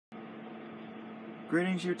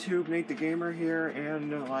Greetings YouTube, Nate the Gamer here,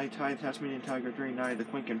 and I tie Tasmanian Tiger Green Knight. The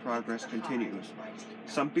Quinkan progress continues.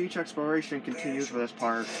 Some beach exploration continues for this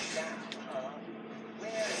part.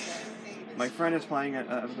 My friend is playing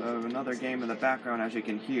another game in the background, as you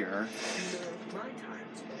can hear.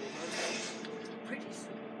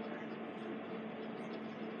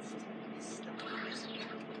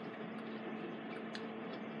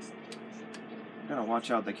 Gotta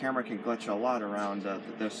watch out, the camera can glitch a lot around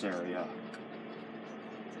this area.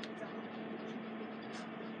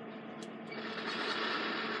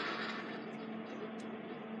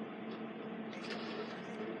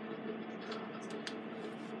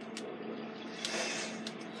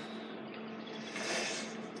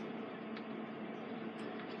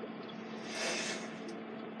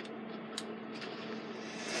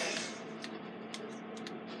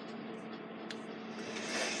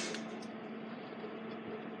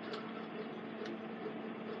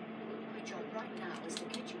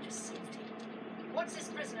 What's this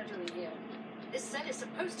prisoner doing here? This set is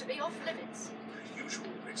supposed to be off limits. Usual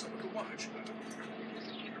makes up with the watch.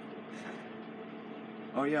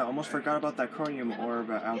 Oh yeah, almost forgot about that chromium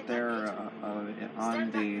orb out there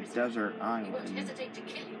on the desert island. We won't hesitate to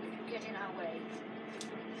kill you if you get in our way.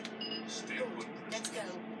 Still with Let's go.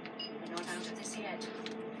 We're not out of this yet.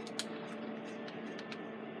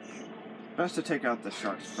 Best to take out the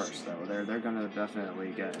sharks first, though. They're gonna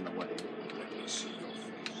definitely get in the way. Let me see your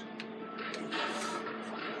face.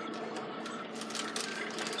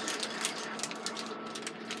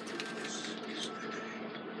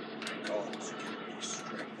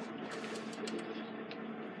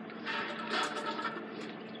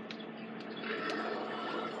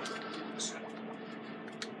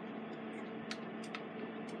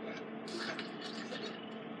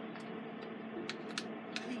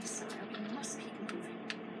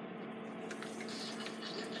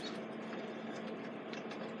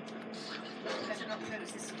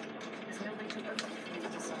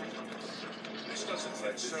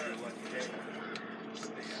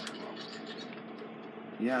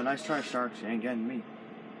 Yeah, nice try, sharks. You ain't getting me.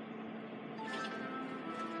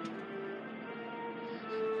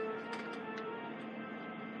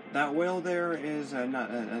 That whale there is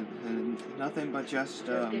nothing but just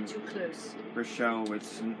Don't get too close. for show.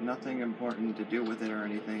 It's nothing important to do with it or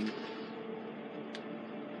anything.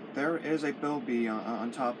 There is a bilby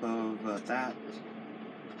on top of that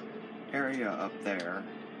area up there.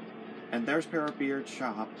 And there's Parrotbeard's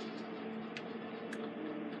shop.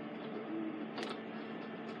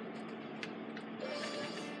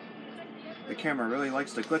 The camera really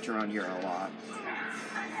likes to glitch around here a lot.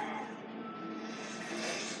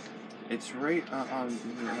 It's right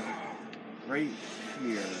right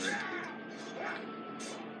here.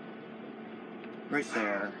 Right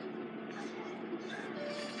there.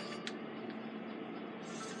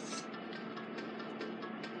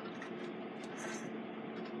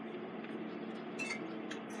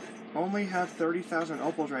 Only have 30,000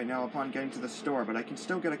 opals right now upon getting to the store, but I can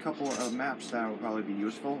still get a couple of maps that will probably be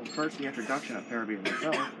useful. First, the introduction of Parrotbeard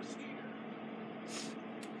himself.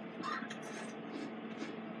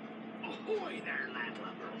 Ahoy there,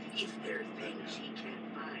 landlubber! If there are things he can't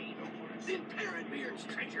find, then Parrotbeard's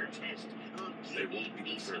treasure chest will They give you won't be the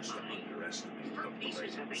peace of first to mind. underestimate For the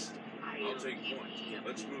pieces of legends. it, I'll take point.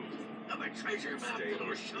 Let's move. Of a treasure map Stay that'll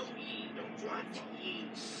alert. show ye what ye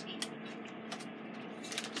see.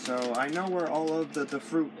 So I know where all of the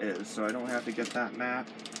fruit is, so I don't have to get that map.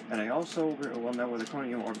 And I also will know where the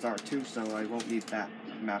chromium orbs are too, so I won't need that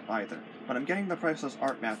map either. But I'm getting the priceless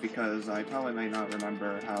art map because I probably may not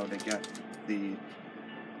remember how to get the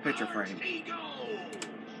picture frame. He goes!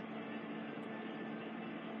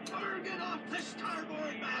 Target off the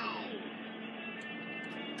starboard bow!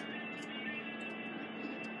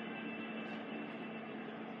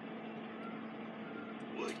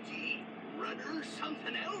 Would ye rudder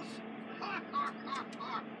something else? Ha ha ha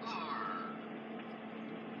ha ha!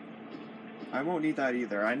 I won't need that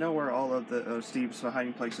either. I know where all of the Steve's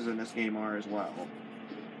hiding places in this game are as well.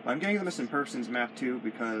 I'm getting the missing persons map too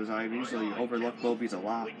because I've usually overlooked bilbies a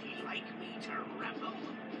lot. Would ye like me to ramble?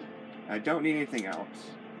 I don't need anything else.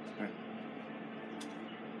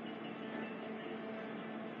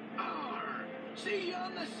 Arr! See you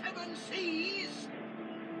on the seven seas!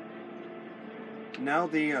 Now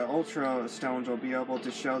the Ultra Stones will be able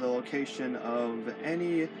to show the location of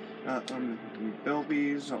any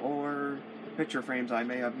bilbies or picture frames I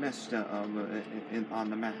may have missed on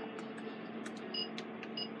the map.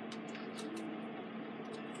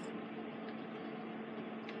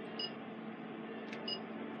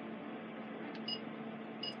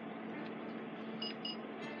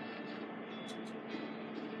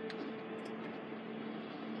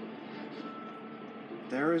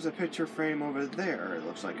 There is a picture frame over there, it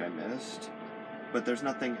looks like I missed. But there's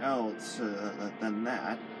nothing else than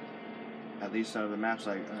that. At least out of the maps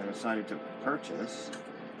I decided to purchase.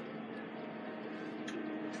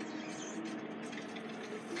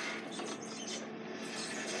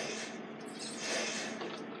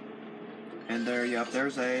 And there, yep,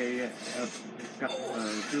 there's a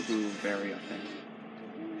Gubu berry, I think.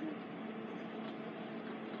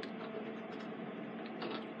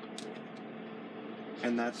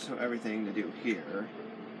 And that's everything to do here.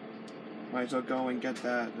 Might as well go and get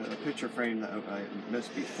that picture frame that I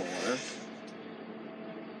missed before.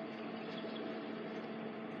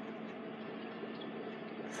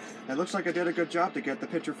 It looks like I did a good job to get the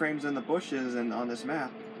picture frames in the bushes and on this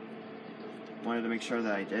map. Wanted to make sure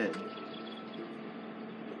that I did.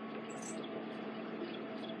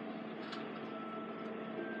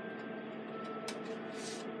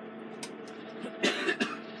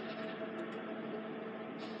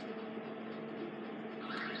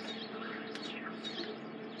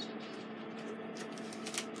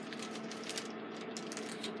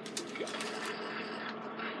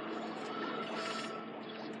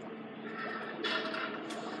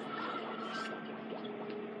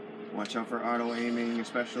 Watch out for auto-aiming,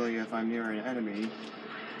 especially if I'm near an enemy.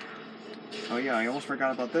 Oh yeah, I almost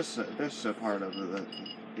forgot about this part of the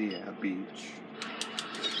beach.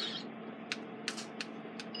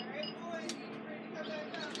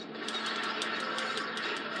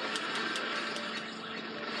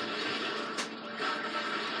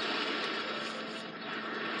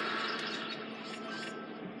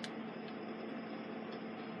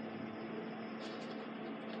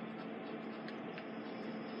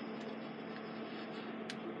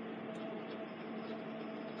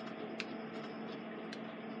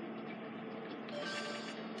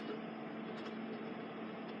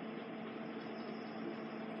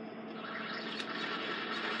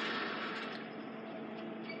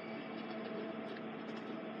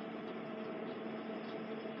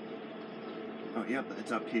 Oh, yep,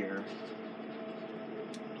 it's up here.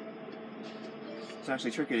 It's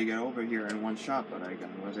actually tricky to get over here in one shot, but I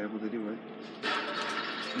was able to do it.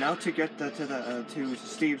 Now to get to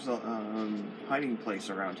Steve's hiding place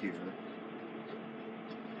around here.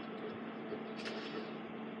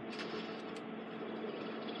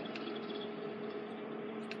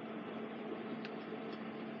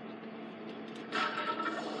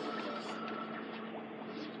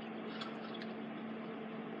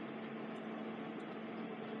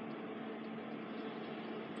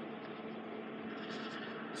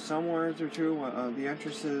 Somewhere through the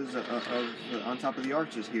entrances on top of the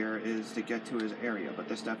arches here is to get to his area, but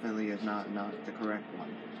this definitely is not the correct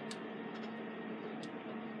one.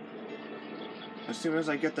 As soon as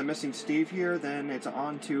I get the missing Steve here, then it's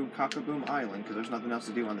on to Cockaboom Island, because there's nothing else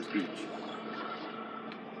to do on this beach.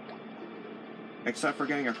 Except for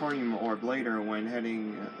getting a Carnium Orb later when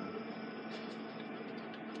heading...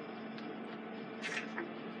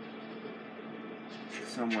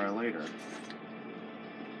 somewhere later.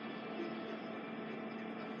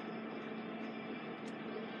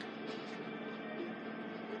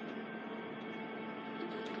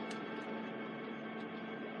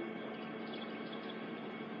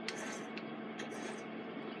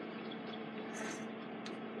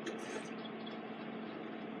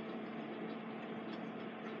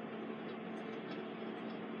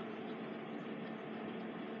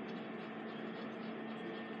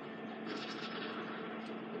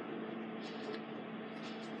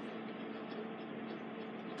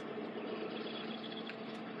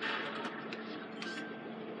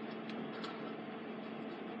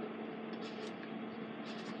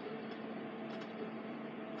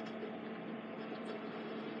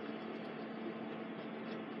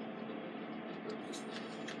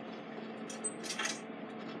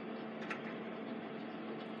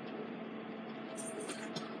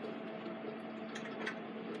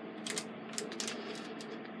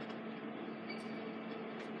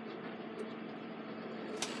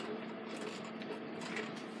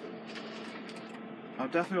 I'll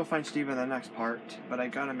definitely find Steve in the next part, but I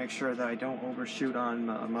gotta make sure that I don't overshoot on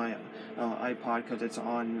my iPod because it's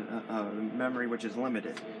on memory which is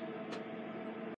limited.